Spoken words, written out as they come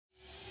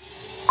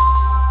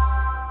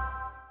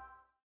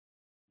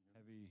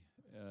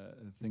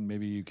think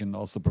maybe you can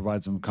also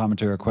provide some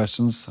commentary or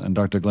questions. And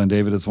Dr. Glenn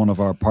David is one of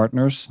our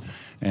partners,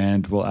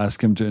 and we'll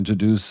ask him to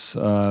introduce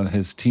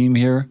his team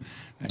here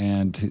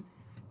and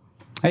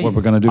what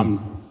we're going to do.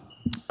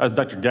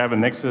 Dr.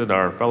 Gavin Nixon,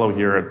 our fellow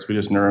here at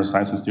Swedish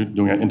Neuroscience Institute,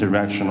 doing an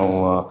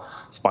interventional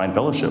spine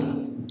fellowship.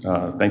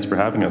 Thanks for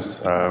having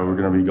us. We're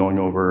going to be going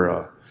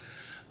over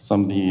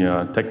some of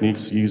the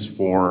techniques used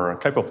for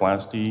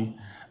kyphoplasty,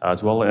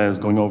 as well as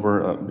going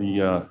over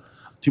the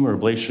tumor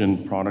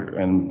ablation product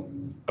and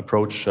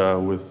approach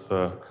with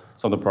some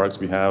of the products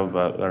we have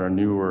that are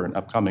newer and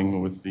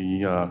upcoming with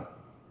the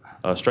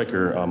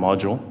Stryker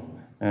module.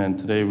 And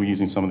today we're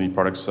using some of the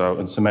products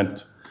in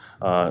cement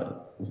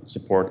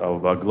support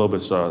of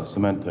Globus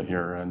cement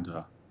here. And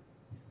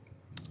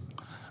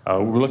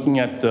we're looking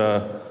at,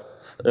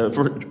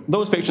 for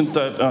those patients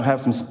that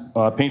have some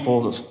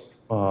painful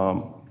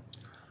spine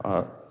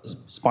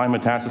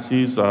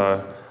metastases,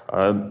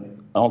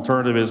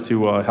 alternative is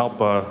to help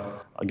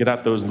get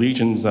at those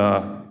lesions.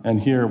 And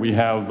here we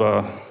have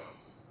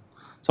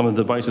some of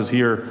the devices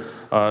here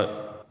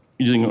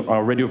using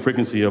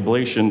radiofrequency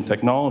ablation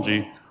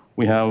technology.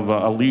 We have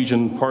a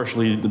lesion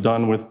partially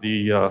done with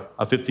the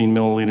a 15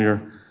 milliliter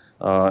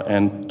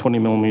and 20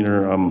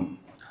 millimeter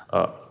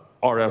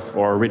RF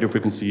or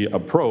radiofrequency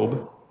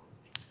probe.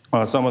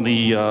 Some of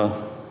the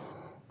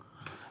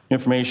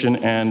information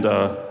and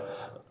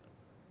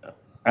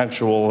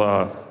actual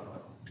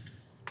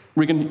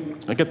we can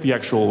get the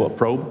actual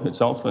probe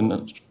itself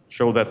and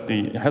show that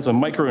it has a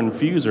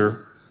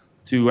microinfuser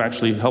to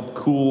actually help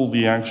cool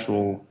the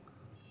actual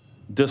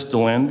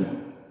distal end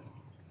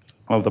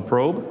of the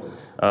probe,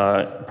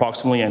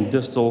 proximally and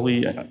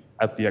distally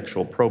at the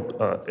actual probe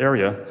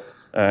area.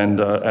 And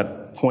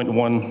at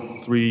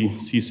 0.13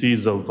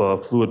 cc's of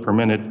fluid per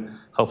minute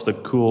helps to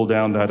cool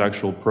down that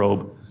actual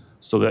probe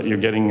so that you're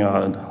getting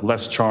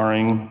less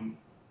charring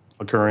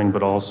occurring,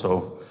 but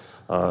also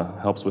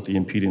helps with the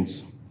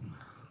impedance.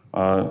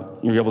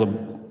 You're able to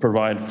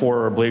provide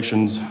 4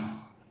 ablations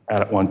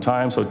at one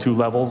time, so 2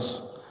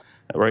 levels.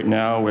 Right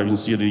now, we can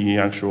see the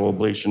actual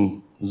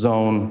ablation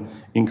zone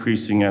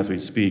increasing as we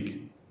speak.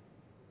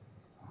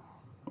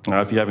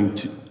 If you're having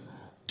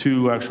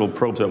two actual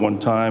probes at one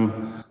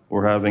time,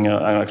 we're having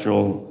an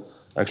actual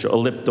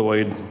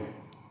elliptoid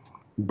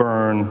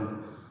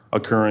burn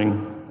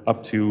occurring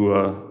up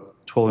to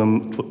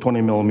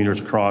 20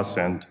 millimeters across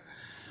and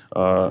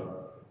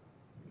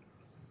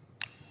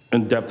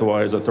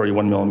depth-wise at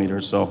 31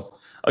 millimeters. So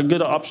a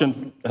good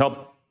option to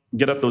help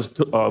get at those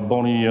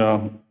bony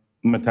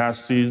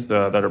metastases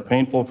that are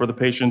painful for the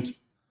patient,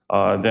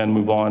 then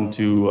move on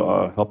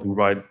to helping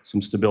provide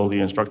some stability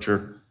and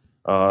structure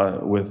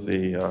with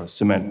the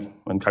cement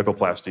and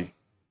kyphoplasty.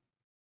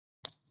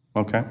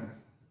 Okay.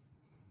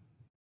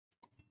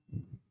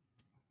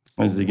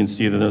 As you can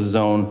see, the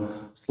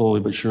zone slowly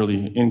but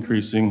surely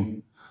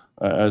increasing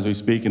as we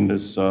speak in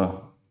this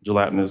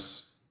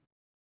gelatinous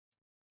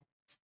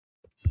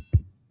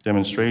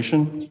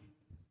demonstration.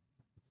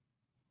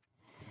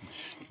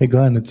 Hey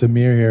Glenn, it's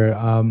Amir here.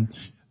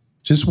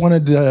 Just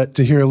wanted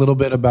to hear a little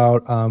bit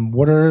about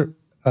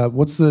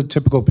what's the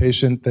typical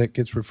patient that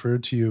gets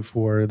referred to you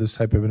for this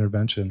type of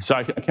intervention? So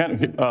I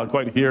can't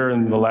quite hear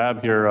in the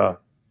lab here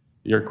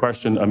your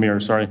question, Amir,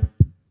 sorry. Let's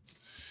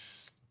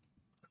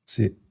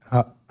see,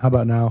 how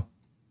about now?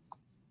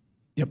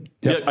 Yep.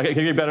 Yeah, I can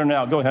hear you better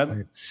now. Go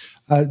ahead.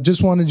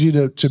 Just wanted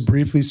you to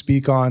briefly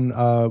speak on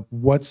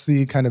what's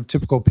the kind of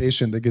typical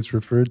patient that gets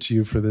referred to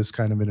you for this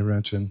kind of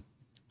intervention?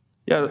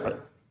 Yeah,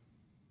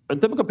 a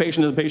typical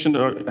patient is a patient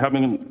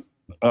having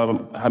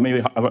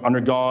maybe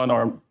undergone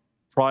or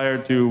prior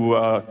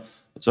to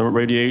some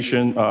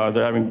radiation,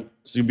 they're having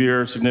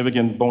severe,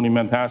 significant bony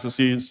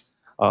metastases.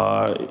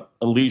 A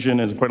lesion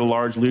is quite a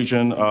large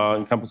lesion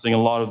encompassing a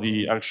lot of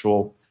the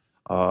actual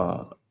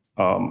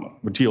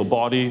vertebral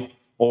body,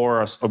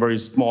 or a very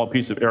small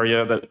piece of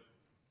area that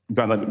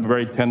got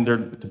very tender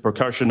to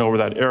percussion over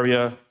that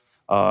area.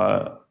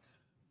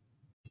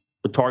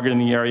 Targeting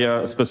the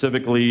area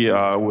specifically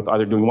with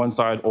either doing one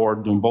side or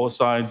doing both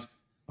sides.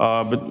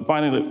 But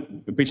finally,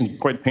 the patient is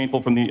quite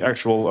painful from the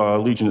actual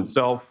lesion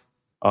itself.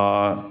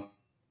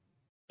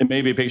 It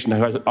may be a patient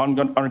who has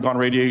undergone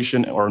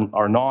radiation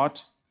or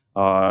not,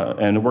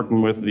 and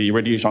working with the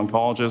radiation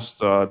oncologist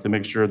to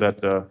make sure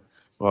that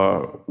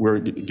we're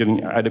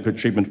giving adequate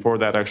treatment for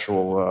that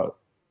actual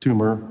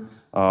tumor,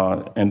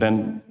 and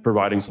then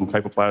providing some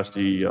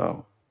kyphoplasty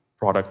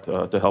product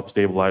to help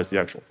stabilize the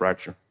actual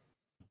fracture.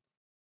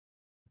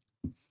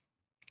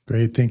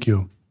 Great, thank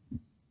you.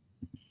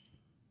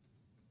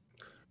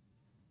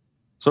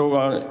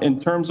 So in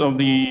terms of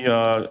the,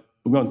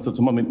 we're going to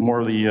some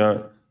more of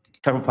the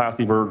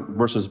kyphoplasty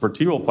versus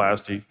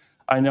vertebroplasty.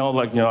 I know,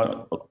 like,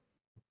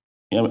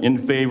 in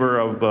favor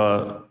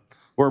of,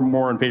 we're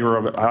more in favor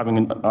of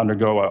having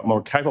undergo a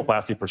more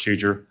kyphoplasty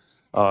procedure.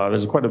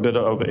 There's quite a bit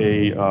of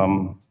a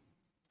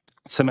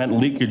cement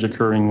leakage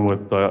occurring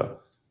with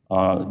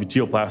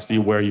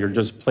vertebroplasty, where you're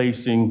just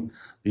placing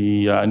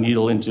the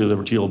needle into the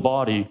vertebral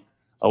body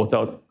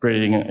without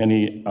creating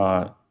any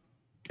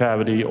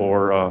cavity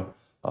or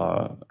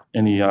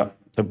any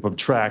type of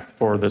tract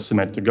for the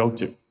cement to go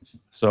to.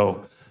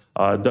 So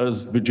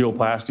does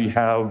vertebroplasty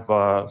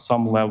have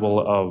some level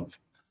of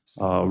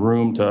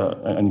room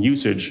and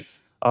usage?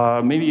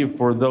 Maybe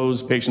for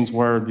those patients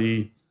where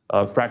the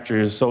fracture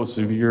is so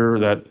severe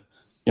that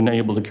you're not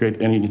able to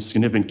create any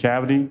significant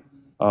cavity,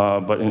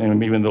 but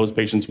maybe in those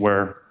patients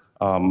where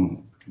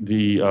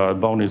the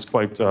bone is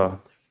quite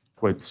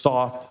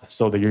soft,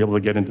 so that you're able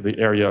to get into the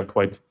area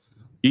quite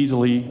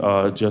easily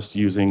just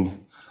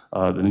using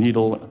the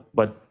needle.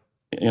 But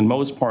in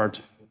most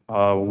part,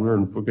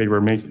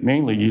 we're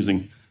mainly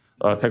using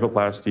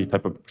kyphoplasty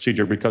type of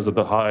procedure because of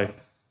the high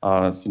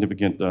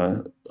significant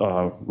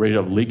rate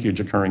of leakage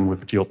occurring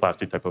with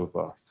vertebroplasty type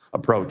of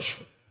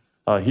approach.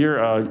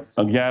 Here,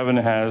 Gavin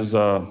has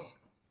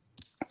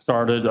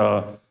started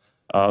the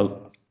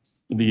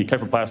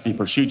kyphoplasty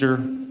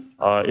procedure.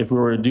 If we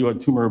were to do a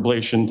tumor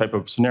ablation type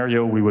of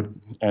scenario,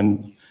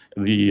 and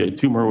the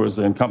tumor was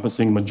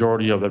encompassing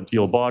majority of the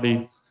vertebral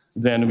body,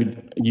 then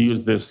we'd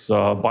use this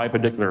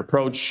bipedicular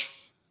approach.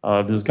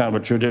 This is kind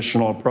of a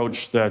traditional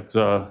approach that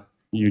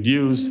you'd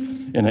use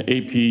in an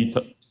AP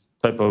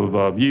type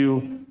of view.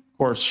 Of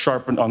course,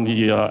 sharpened on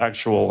the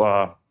actual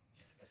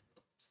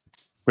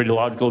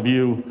radiological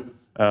view,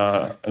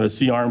 and the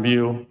C-arm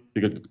view.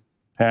 You could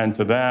pan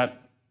to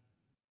that.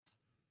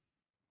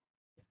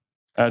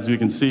 As we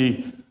can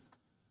see,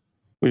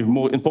 we've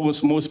in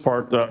most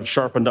part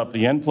sharpened up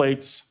the end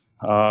plates.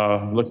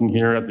 Looking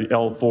here at the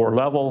L4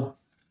 level,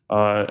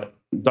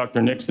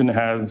 Dr. Nixon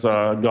has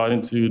got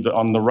into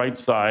on the right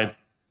side,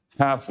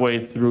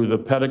 halfway through the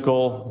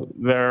pedicle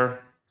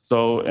there.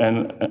 So,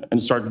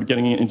 and started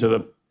getting into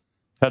the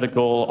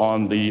pedicle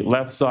on the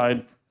left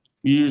side.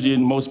 We usually,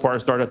 in most part,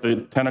 start at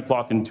the 10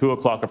 o'clock and 2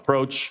 o'clock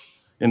approach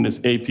in this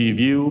AP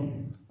view.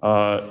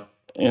 And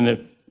if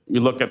you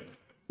look at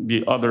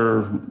the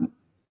other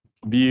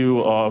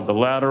view of the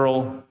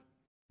lateral,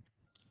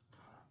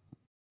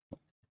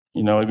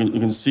 you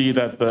can see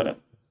that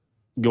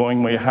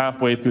going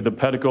halfway through the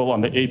pedicle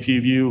on the AP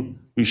view,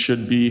 we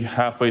should be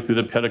halfway through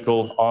the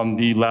pedicle on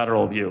the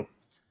lateral view.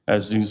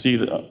 As you can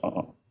see,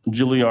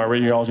 Julie, our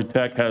radiology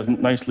tech, has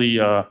nicely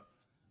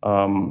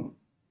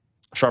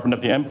sharpened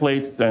up the end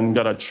plate and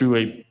got a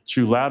true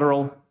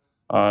lateral.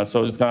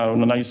 So it's kind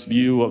of a nice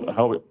view of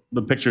how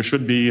the picture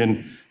should be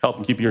and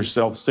help keep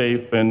yourself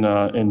safe in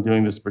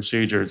doing this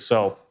procedure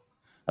itself.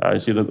 You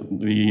see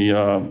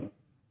the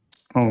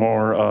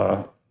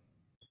more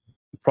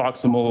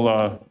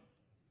proximal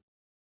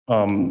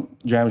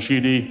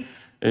Jamshidi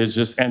is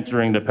just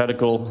entering the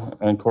pedicle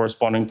and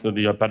corresponding to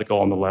the pedicle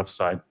on the left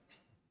side.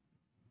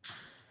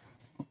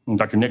 And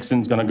Dr.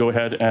 Nixon's going to go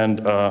ahead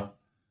and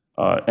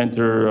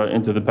enter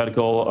into the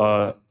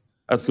pedicle.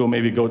 Let's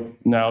maybe go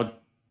now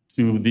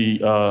to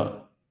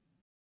the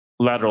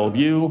lateral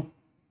view.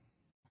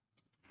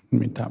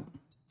 Let me tap.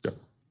 Sure.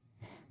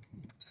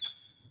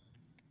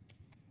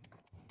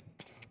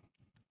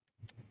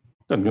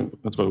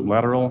 Let's go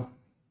lateral.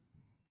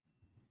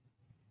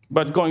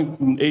 But going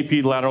from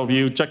AP lateral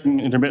view, checking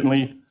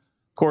intermittently,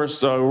 of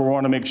course, we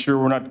want to make sure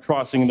we're not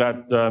crossing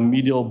that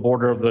medial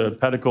border of the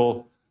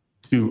pedicle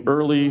too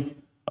early,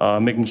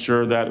 making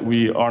sure that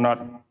we are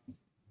not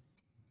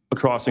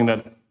crossing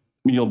that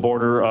medial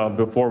border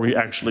before we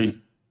actually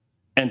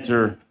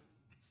enter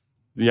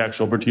the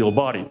actual vertebral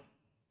body.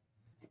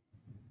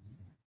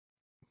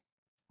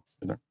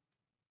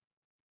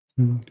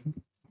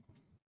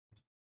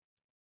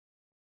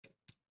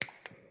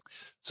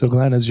 So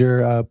Glenn, as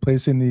you're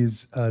placing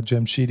these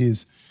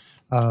Jamshidis,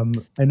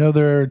 I know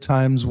there are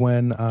times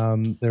when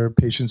there are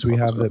patients we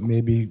have that may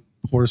be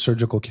poor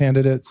surgical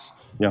candidates.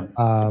 Yeah.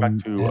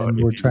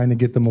 And we're trying to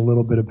get them a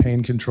little bit of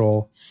pain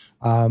control.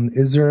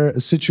 Is there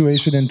a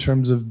situation in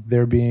terms of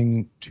there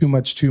being too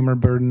much tumor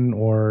burden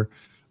or,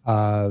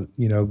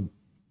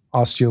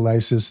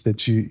 osteolysis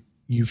that you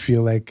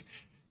feel like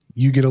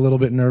you get a little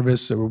bit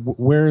nervous? Or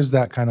where is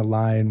that kind of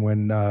line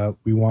when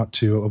we want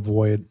to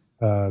avoid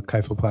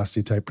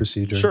kyphoplasty type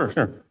procedure? Sure.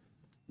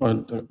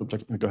 Go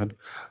ahead.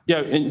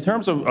 Yeah, in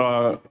terms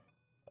of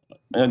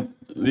and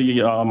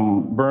the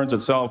burns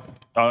itself,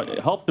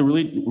 help to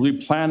really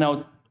plan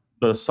out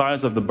the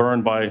size of the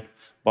burn by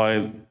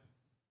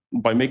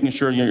making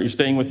sure you're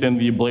staying within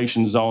the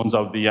ablation zones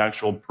of the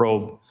actual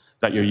probe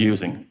that you're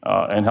using,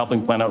 and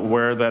helping plan out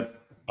where that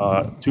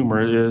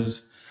tumor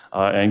is,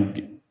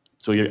 and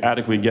so you're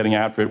adequately getting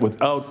after it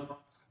without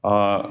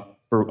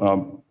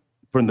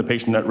putting the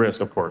patient at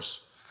risk, of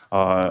course.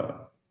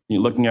 You're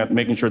looking at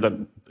making sure that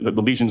the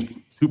lesion's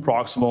too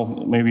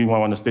proximal. Maybe you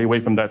want to stay away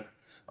from that,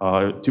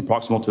 too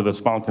proximal to the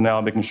spinal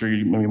canal, making sure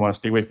you maybe want to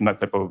stay away from that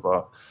type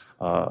of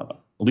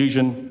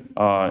lesion,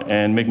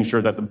 and making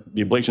sure that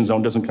the ablation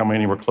zone doesn't come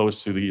anywhere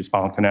close to the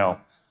spinal canal.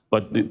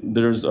 But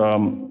there's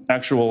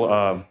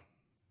actual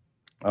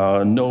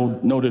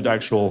noted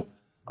actual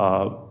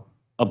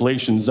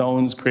ablation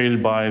zones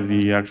created by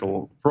the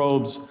actual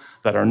probes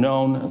that are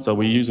known. So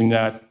we're using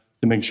that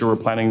to make sure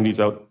we're planning these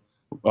out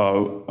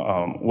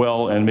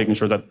well, and making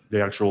sure that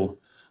the actual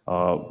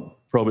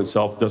probe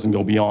itself doesn't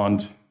go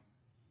beyond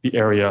the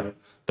area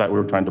that we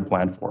were trying to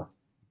plan for.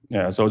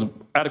 Yeah, so it's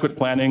adequate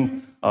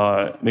planning,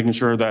 making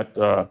sure that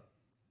the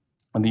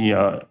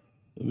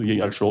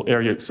actual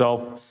area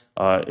itself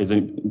is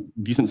a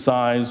decent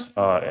size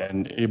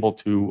and able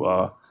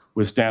to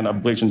withstand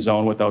ablation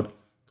zone without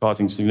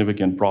causing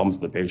significant problems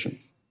to the patient.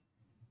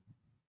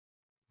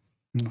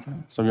 Okay.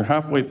 So you're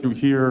halfway through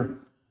here.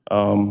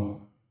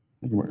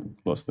 We're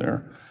close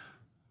there.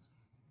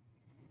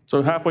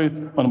 So halfway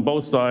on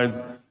both sides,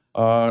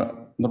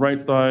 on the right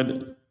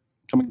side,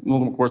 coming a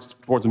little more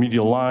towards the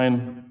medial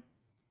line.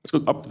 Let's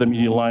go up to the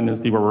medial line and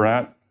see where we're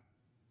at.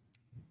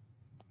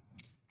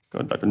 Go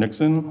ahead, Dr.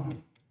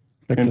 Nixon.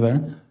 Picture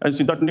there. As you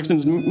see, Dr. Nixon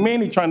is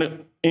mainly trying to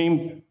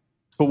aim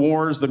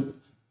towards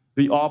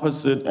the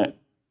opposite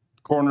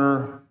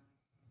corner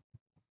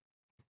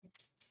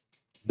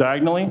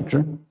diagonally.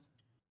 Picture.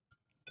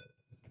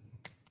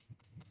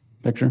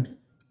 Picture.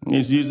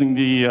 He's using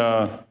the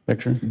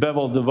Picture.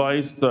 bevel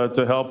device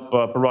to help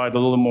provide a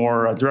little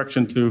more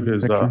direction to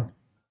his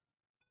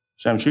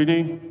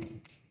Shamshidi.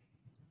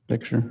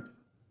 Picture.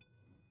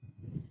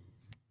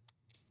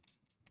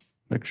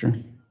 Picture.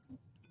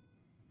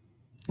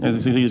 As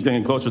you see, he's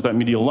getting closer to that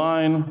medial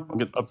line. We'll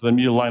get up to the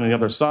medial line on the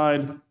other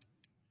side.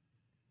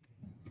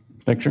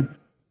 Picture.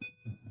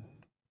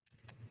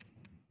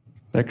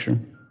 Picture.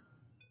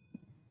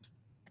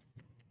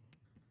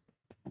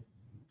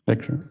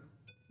 Picture.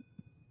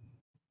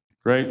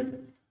 Great.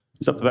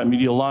 He's up to that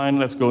medial line.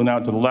 Let's go now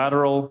to the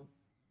lateral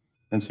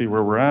and see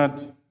where we're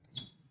at.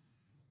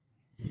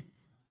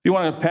 If you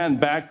want to pan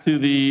back to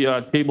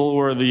the table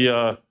where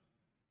the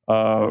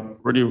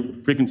radio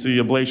frequency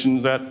ablation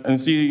is at, and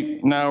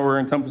see now we're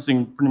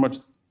encompassing pretty much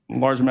a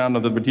large amount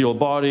of the vertebral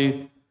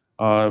body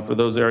for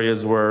those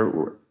areas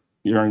where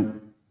you're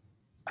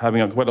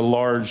having quite a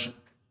large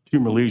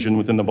tumor lesion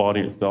within the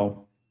body itself.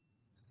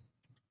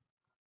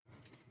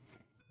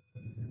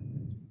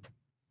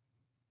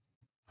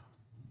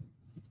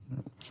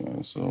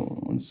 Okay, so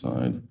one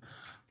side.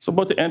 So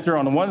about to enter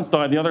on the one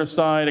side, the other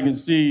side I can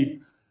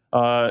see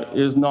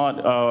is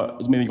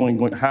not, is maybe going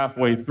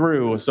halfway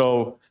through.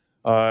 So,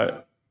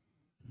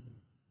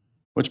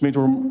 which means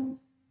we're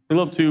a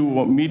little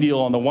too medial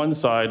on the one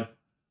side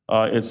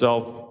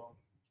itself.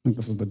 I think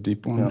this is the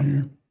deep one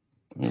here.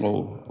 A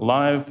little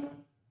live.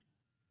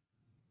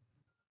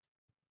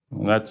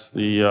 And that's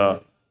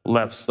the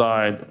left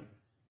side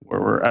where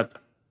we're at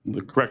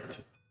the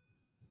correct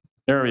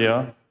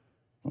area.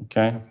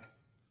 Okay.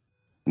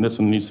 And this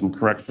one needs some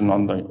correction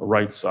on the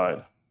right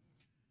side.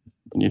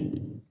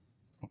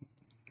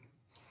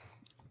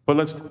 But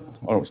let's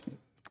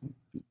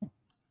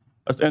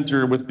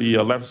enter with the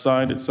left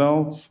side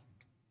itself.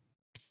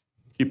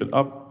 Keep it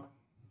up.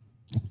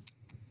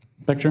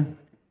 Picture.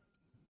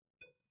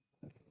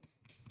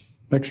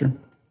 Picture.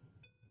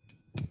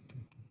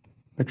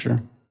 Picture.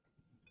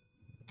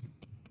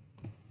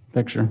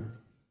 Picture.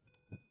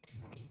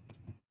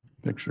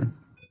 Picture.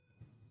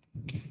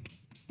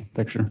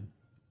 Picture.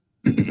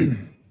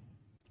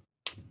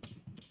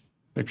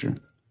 Picture.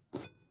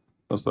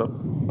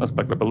 Let's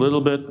back up a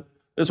little bit.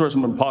 This is where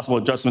some possible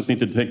adjustments need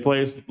to take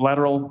place.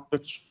 Lateral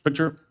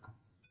picture.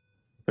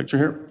 Picture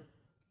here.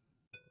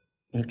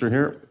 Picture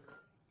here.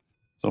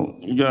 So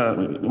you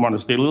want to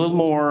stay a little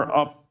more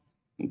up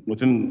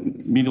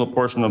within medial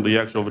portion of the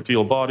actual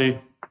vertebral body.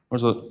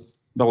 Where's the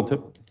bevel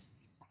tip?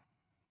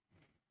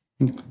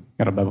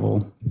 Got a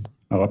bevel.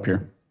 Oh, up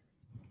here.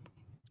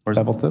 Where's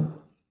bevel tip?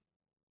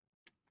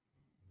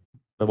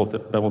 Bevel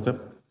tip, bevel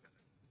tip.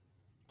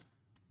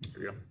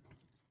 Here you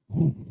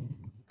go.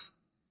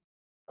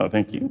 Oh,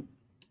 thank you.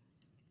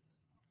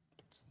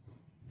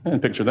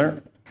 And picture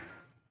there.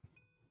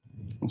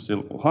 We'll see a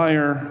little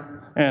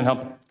higher and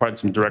help provide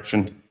some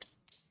direction.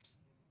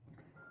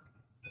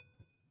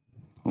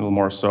 A little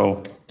more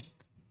so.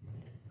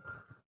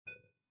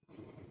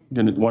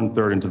 Getting it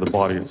 1/3 into the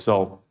body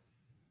itself.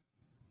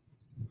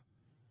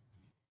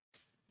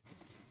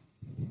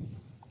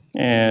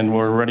 And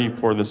we're ready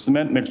for the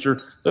cement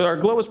mixture. So our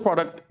Globus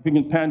product, if we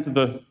can pan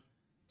to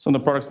some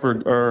of the products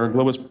for our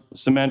Globus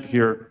cement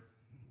here,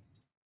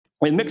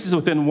 it mixes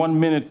within 1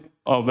 minute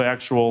of the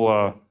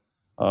actual,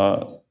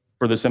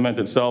 for the cement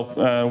itself.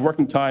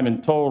 Working time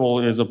in total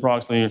is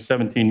approximately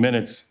 17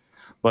 minutes.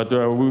 But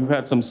we've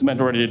had some cement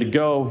ready to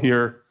go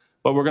here,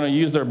 but we're going to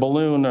use their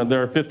balloon,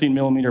 their 15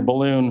 millimeter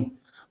balloon,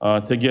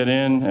 to get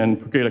in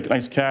and create a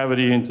nice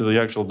cavity into the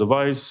actual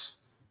device,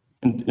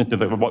 into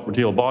the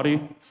vertebral body.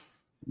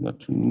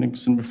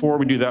 And before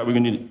we do that, we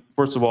need,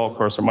 first of all, of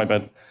course, my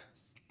bet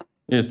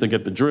is to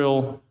get the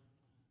drill.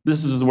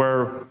 This is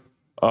where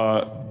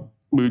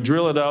we would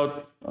drill it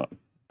out,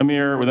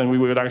 Amir, and then we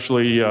would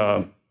actually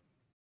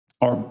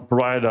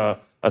provide a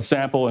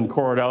sample and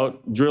core it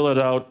out, drill it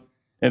out,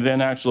 and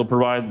then actually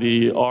provide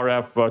the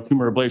RF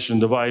tumor ablation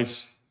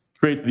device,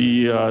 create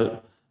the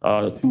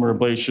tumor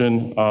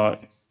ablation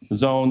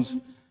zones,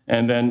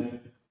 and then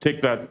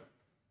take that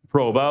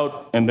probe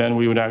out, and then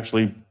we would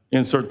actually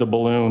insert the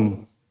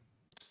balloon,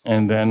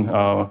 and then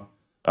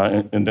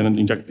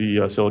inject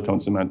the silicone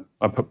cement,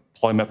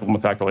 polymethyl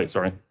methacrylate,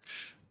 sorry.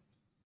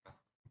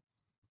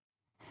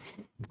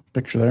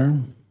 Picture there.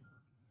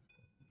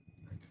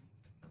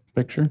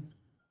 Picture.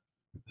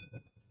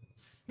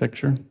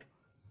 Picture.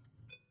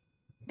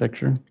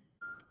 Picture.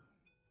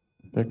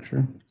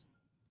 Picture.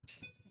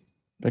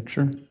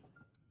 Picture.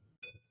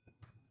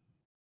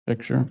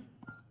 Picture.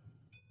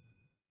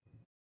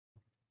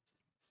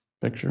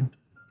 Picture.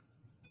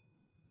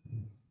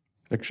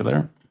 Picture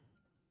there.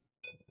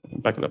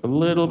 Back it up a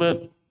little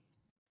bit.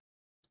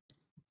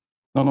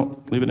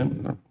 No, leave it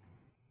in. No.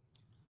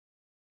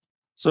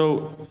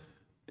 So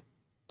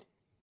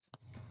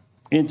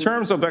in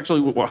terms of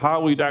actually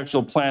how we'd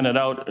actually plan it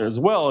out as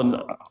well, and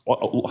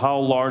how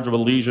large of a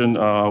lesion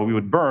we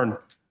would burn,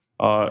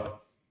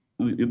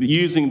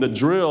 using the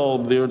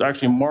drill, there are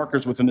actually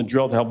markers within the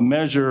drill to help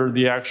measure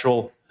the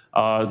actual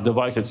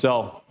device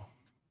itself.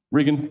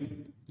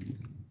 Regan,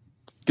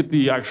 get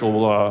the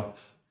actual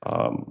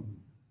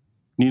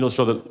needle,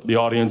 show the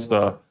audience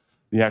the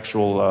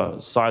actual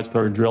size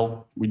per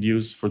drill we'd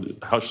use for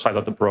how to size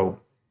out the probe.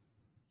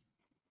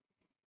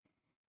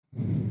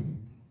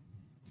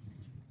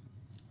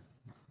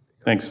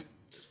 Thanks.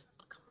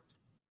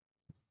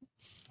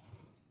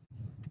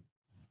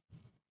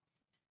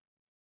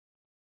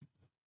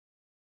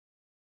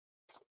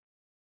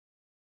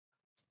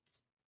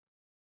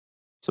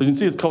 So you can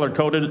see it's color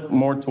coded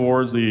more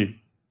towards the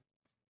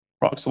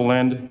proximal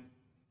end.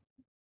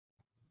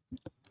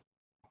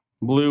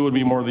 Blue would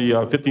be more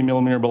the 50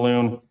 millimeter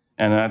balloon,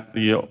 and at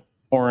the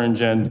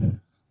orange end,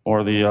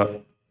 or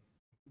the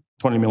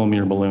 20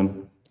 millimeter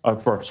balloon.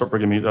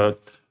 Forgive me, the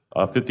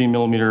 15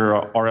 millimeter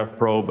RF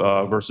probe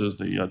versus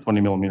the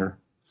 20 millimeter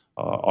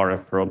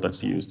RF probe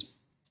that's used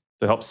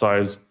to help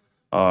size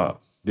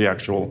the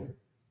actual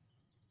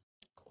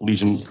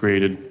lesion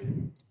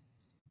created.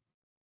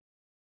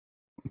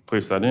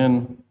 Place that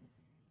in.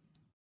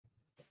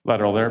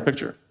 Lateral there,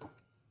 picture.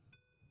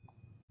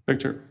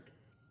 Picture.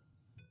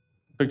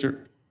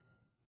 Picture.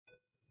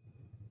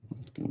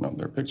 Get them out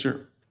there,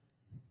 picture.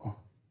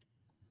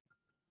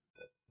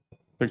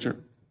 Picture.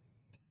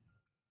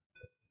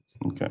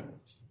 Okay.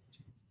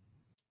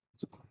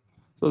 So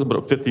that's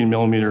about a 15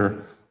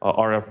 millimeter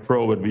RF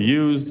probe would be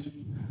used,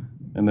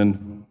 and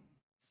then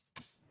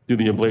do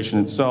the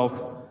ablation itself.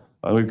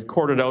 We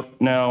record it out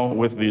now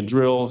with the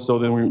drill, so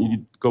then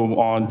we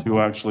go on to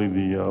actually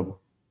the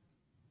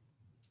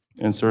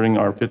inserting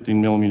our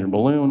 15 millimeter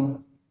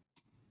balloon.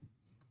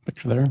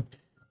 Picture there.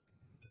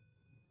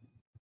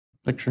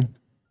 Picture.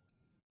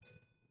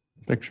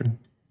 Picture.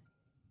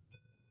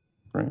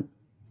 Right.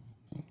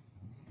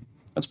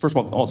 Let's first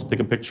of all also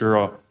take a picture.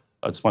 I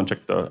just want to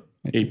check the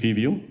AP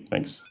view.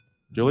 Thanks.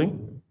 Julie?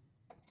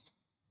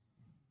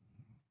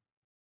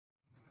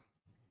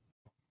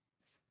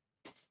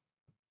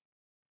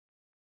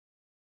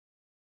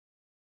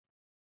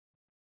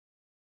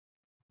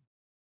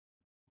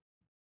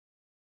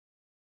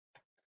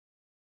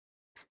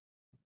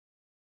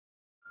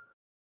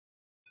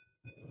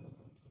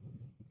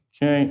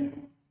 Okay.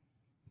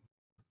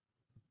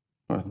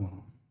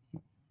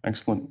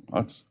 Excellent.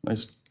 That's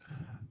nice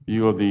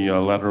view of the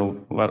lateral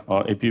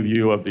AP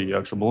view of the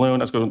actual balloon.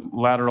 Let's go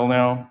lateral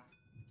now.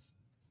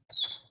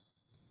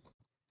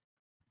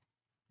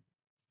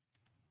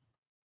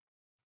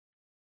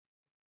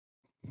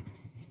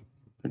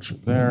 Picture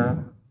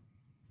there.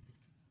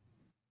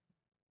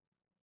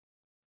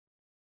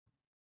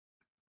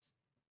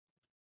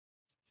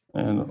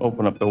 And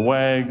open up the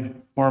WAG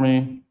for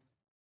me.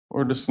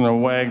 We're just going to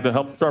WAG to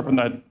help sharpen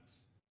that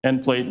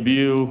end plate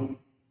view.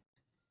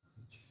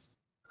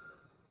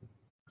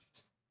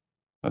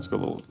 Let's go a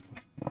little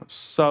more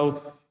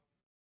south.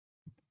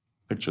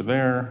 Picture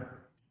there.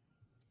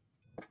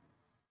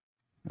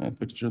 And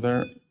picture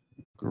there.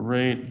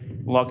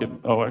 Great. Lock it.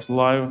 Oh, actually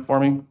live for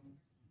me.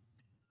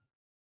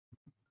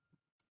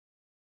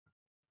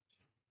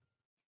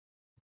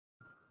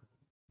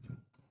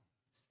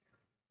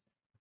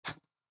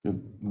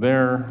 Good.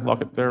 There.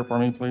 Lock it there for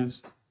me,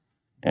 please.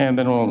 And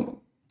then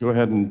we'll go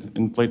ahead and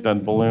inflate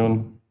that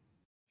balloon.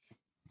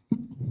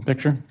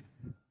 Picture.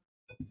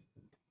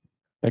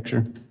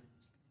 Picture.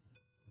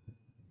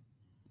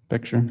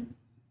 Picture.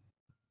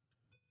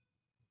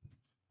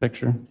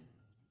 Picture.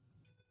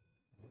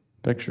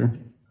 Picture.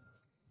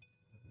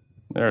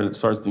 There, it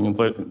starts to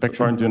inflate.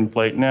 Starting to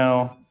inflate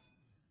now.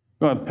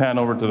 Go ahead and pan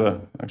over to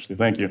the, actually,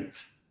 thank you.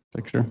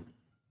 Picture.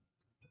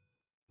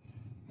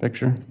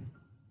 Picture.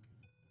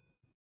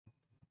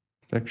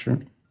 Picture.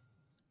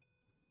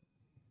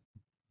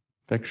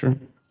 Picture.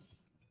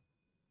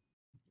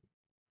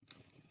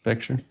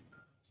 Picture.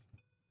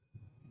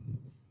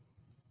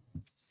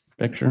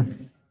 Picture.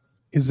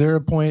 Is there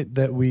a point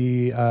that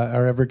we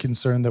are ever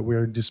concerned that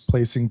we're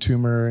displacing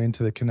tumor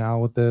into the canal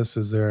with this?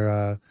 Is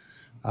there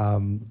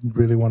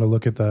really want to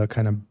look at the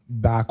kind of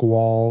back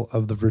wall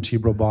of the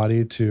vertebral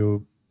body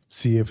to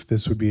see if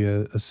this would be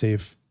a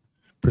safe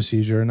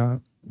procedure or not?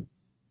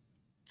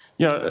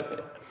 Yeah,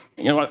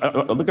 you know,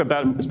 I look at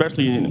that,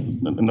 especially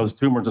in those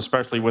tumors,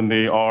 especially when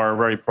they are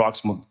very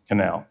proximal to the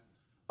canal.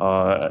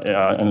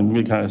 And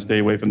we kind of stay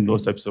away from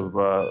those types of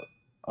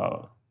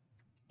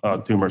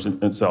tumors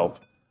itself.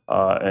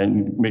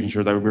 And making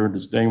sure that we're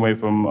staying away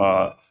from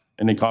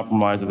any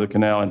compromise of the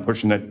canal and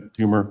pushing that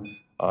tumor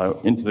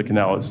into the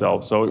canal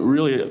itself. So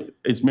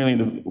it's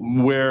mainly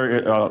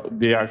where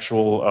the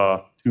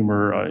actual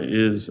tumor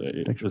is,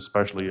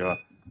 especially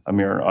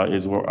Amir,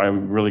 is where I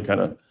really kind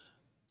of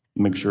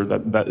make sure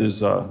that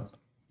is done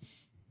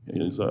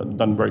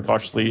very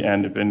cautiously,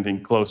 and if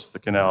anything close to the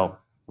canal,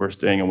 we're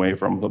staying away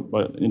from.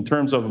 But in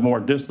terms of more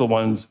distal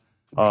ones,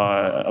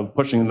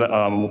 pushing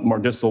the more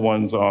distal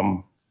ones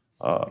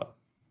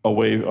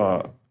away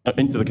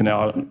into the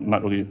canal, I'm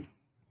not really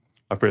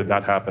afraid of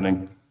that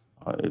happening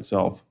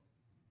itself.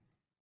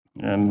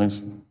 And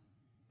let's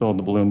build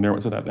the balloon there.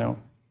 What's it at now?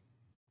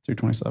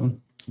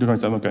 227.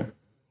 227, okay.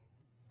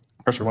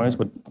 Pressure-wise,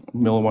 but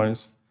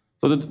milli-wise.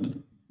 So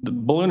the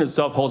balloon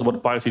itself holds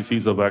about 5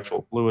 cc's of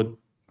actual fluid.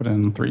 Put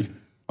in 3.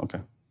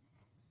 Okay.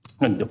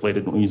 And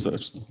deflated when we use the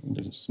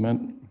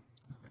cement.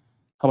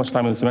 How much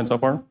time in the cement so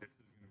far?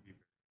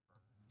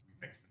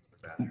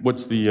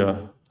 What's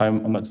the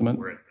time on that cement?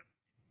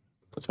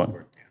 That's fine.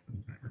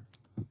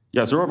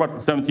 Yeah, so we're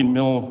about 17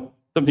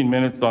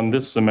 minutes on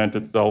this cement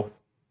itself.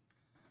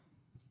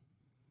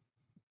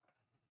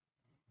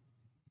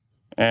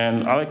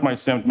 And I like my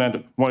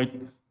cement white,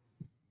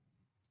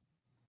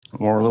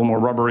 or a little more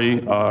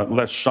rubbery,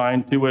 less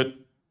shine to it.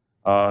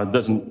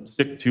 Doesn't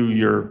stick to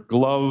your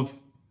glove.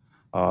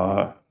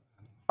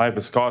 High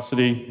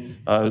viscosity.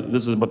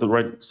 This is about the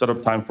right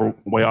setup time for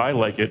the way I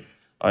like it,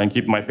 and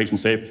keep my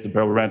patient safe to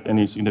prevent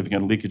any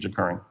significant leakage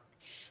occurring.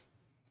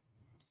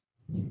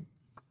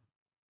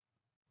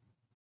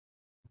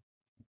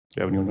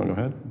 Gavin, you want to go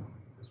ahead?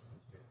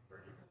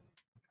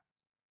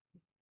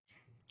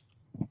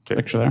 Okay.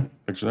 Picture there.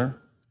 Picture there.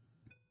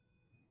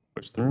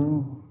 Push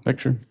through.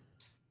 Picture.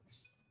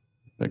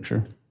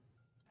 Picture.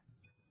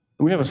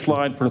 We have a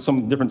slide for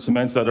some different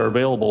cements that are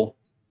available.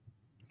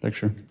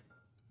 Picture.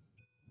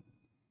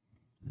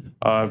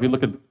 If you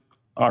look at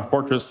our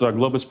Fortress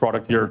Globus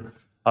product here,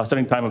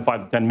 setting time of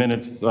 5 to 10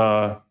 minutes.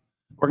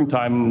 Working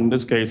time, in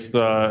this case,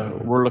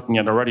 we're looking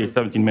at already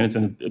 17 minutes,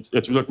 and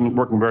it's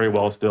working very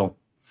well still.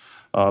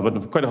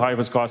 But quite a high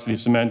viscosity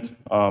cement,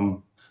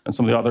 and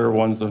some of the other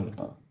ones that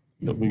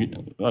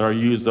are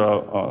used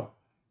more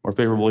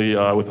favorably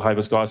with high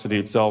viscosity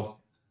itself.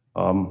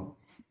 A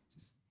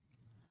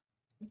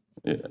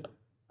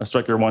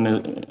Stryker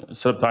one,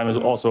 setup time is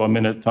also a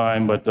minute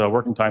time, but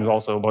working time is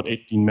also about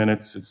 18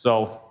 minutes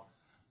itself.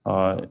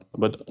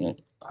 But a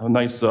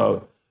nice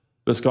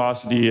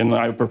viscosity, and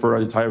I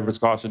prefer high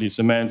viscosity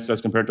cements as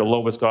compared to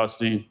low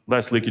viscosity,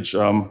 less leakage.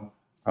 And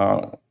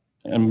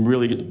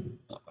really,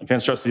 I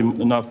can't stress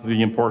enough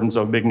the importance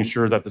of making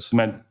sure that the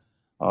cement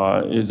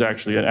is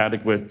actually an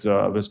adequate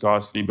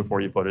viscosity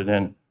before you put it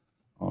in.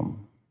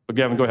 But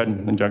Gavin, go ahead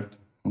and inject.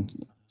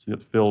 See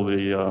it fill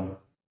the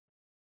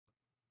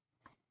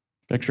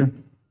Picture.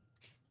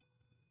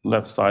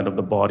 left side of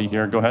the body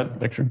here. Go ahead.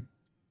 Picture.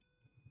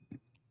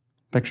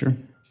 Picture.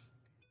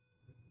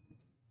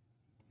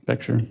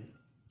 Picture.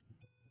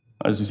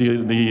 As you see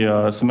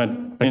the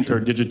cement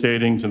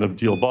interdigitating to the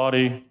epithelial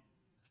body.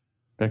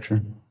 Picture.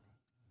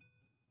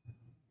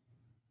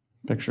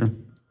 Picture.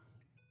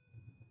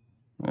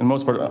 And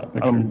most part,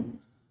 I'm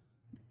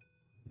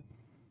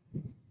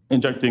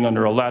injecting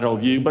under a lateral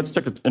view, but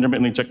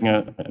intermittently checking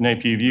an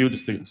AP view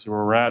just to see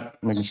where we're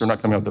at, making sure we're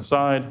not coming out the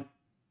side.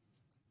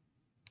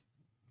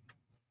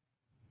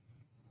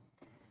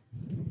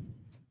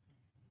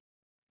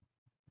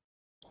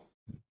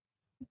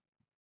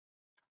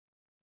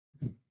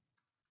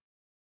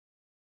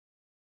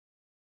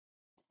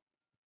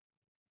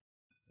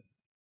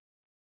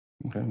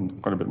 Okay,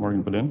 quite a bit more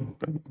you can put in.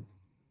 Okay.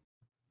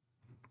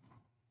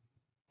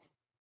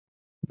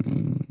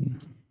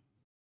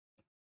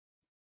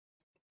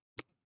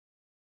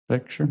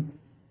 Picture.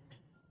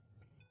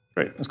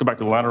 Great, let's go back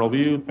to the lateral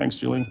view. Thanks,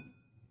 Julie.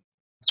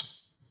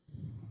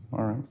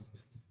 All right.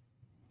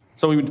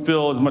 So we would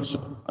fill as much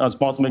as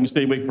possible, making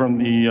stay away from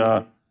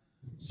the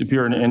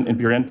superior and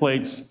inferior end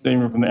plates,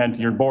 staying from the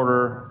anterior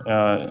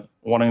border,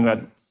 wanting that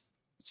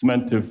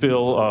cement to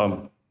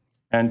fill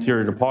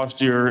anterior to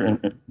posterior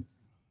and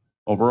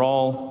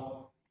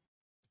overall,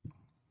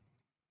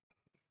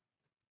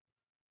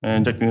 and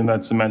injecting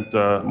that cement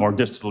more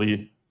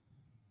distally.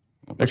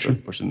 Push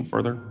it in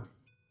further.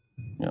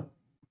 Yeah.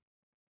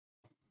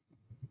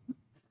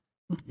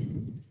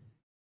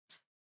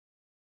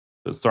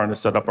 It's starting to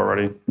set up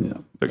already. Yeah.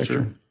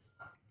 Picture.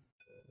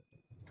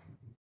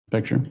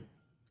 Picture.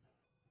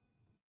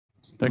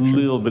 A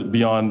little bit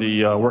beyond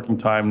the working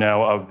time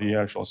now of the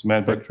actual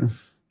cement, but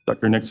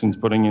Dr. Nixon's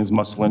putting his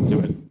muscle into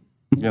it.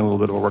 Getting a little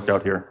bit of a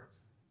workout here.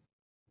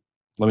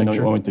 Let me know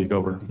you want me to take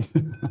over.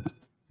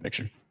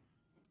 Picture.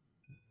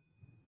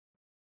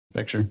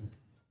 Picture.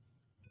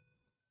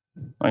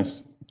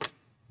 Nice.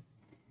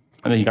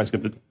 I think you guys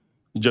get the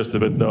gist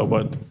of it, though.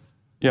 But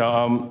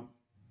yeah,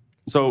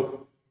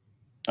 so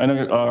I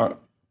know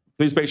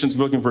these patients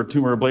looking for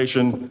tumor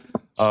ablation.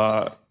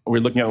 We're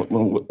looking at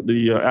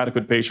the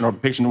adequate patient or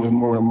patient with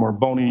more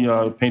bony,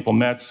 painful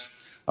mets,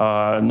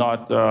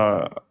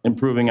 not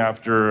improving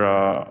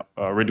after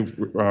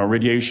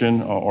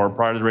radiation or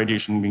prior to the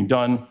radiation being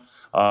done,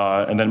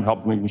 and then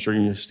making sure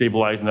you're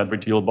stabilizing that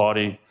epithelial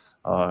body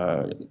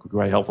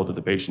very helpful to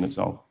the patient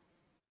itself.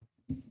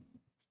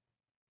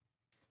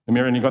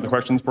 Amir, any other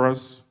questions for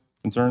us,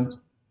 concerns?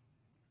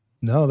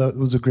 No, that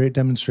was a great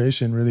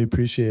demonstration. Really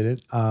appreciate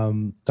it.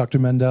 Dr.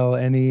 Mendel,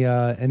 any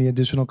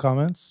additional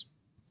comments?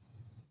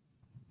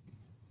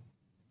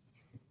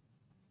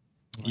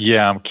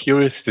 Yeah, I'm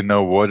curious to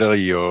know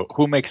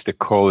who makes the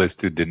call as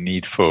to the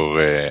need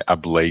for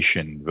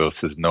ablation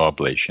versus no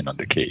ablation on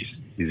the case?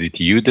 Is it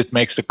you that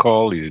makes the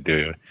call? Is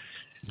it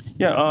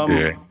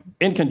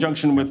in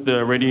conjunction with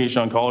the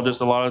radiation oncologist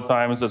a lot of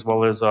times, as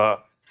well as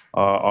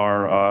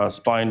our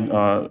spine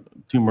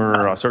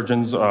tumor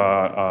surgeons,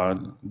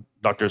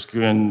 Dr.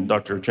 Skuin,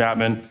 Dr.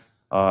 Chapman,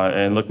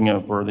 and looking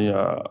out for the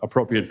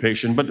appropriate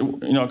patient. But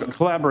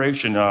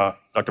collaboration,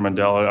 Dr.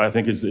 Mendel, I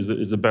think is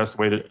the best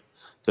way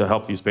to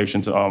help these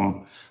patients,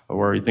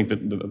 where you think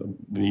that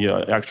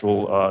the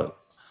actual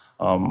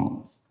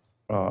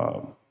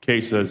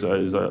case is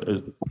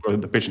where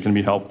the patient can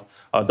be helped.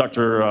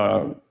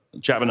 Dr.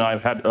 Chapman and I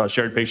have had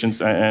shared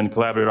patients and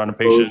collaborated on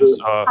patients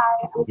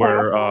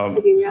where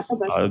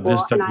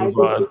this type of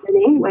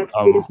with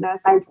Swedish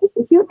Neuroscience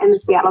Institute and the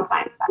Seattle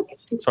Science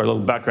Foundation. Sorry, a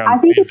little background. I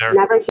think it's there.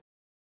 never.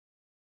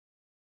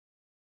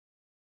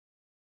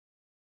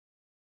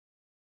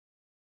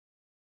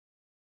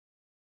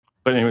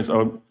 But anyways,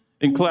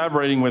 in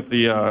collaborating with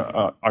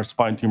our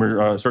spine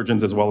tumor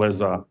surgeons as well as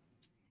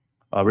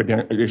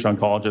radiation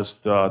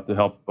oncologists to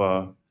help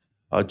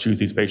choose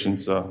these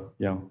patients, I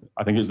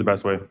think is the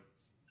best way.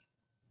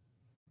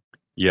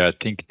 Yeah, I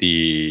think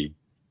it's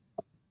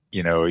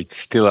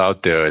still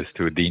out there as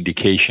to the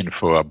indication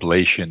for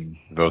ablation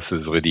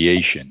versus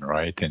radiation,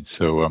 right? And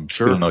so I'm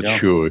still not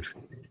sure if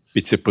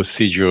it's a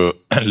procedure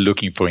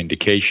looking for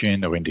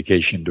indication or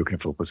indication looking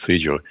for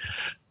procedure.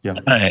 Yeah.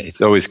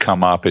 It's always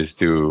come up as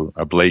to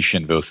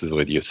ablation versus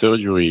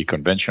radiosurgery,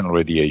 conventional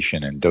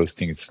radiation, and those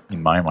things,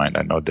 in my mind,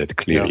 are not that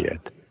clear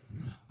yet.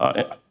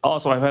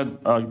 Also, I've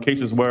had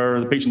cases where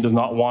the patient does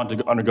not want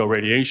to undergo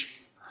radiation.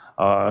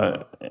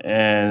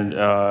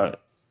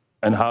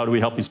 And how do we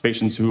help these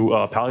patients who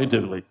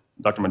palliatively,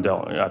 Dr.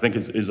 Mendel, I think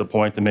is a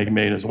point to make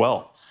made as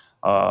well.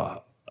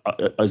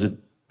 Is it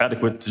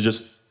adequate to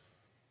just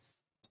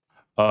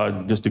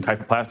do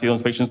kyphoplasty on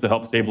those patients to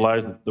help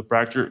stabilize the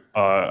fracture?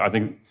 I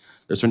think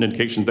there's certain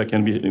indications that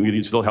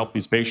we still help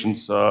these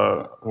patients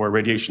where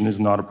radiation is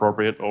not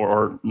appropriate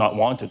or not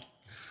wanted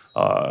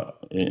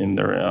in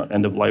their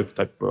end-of-life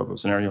type of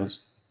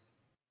scenarios.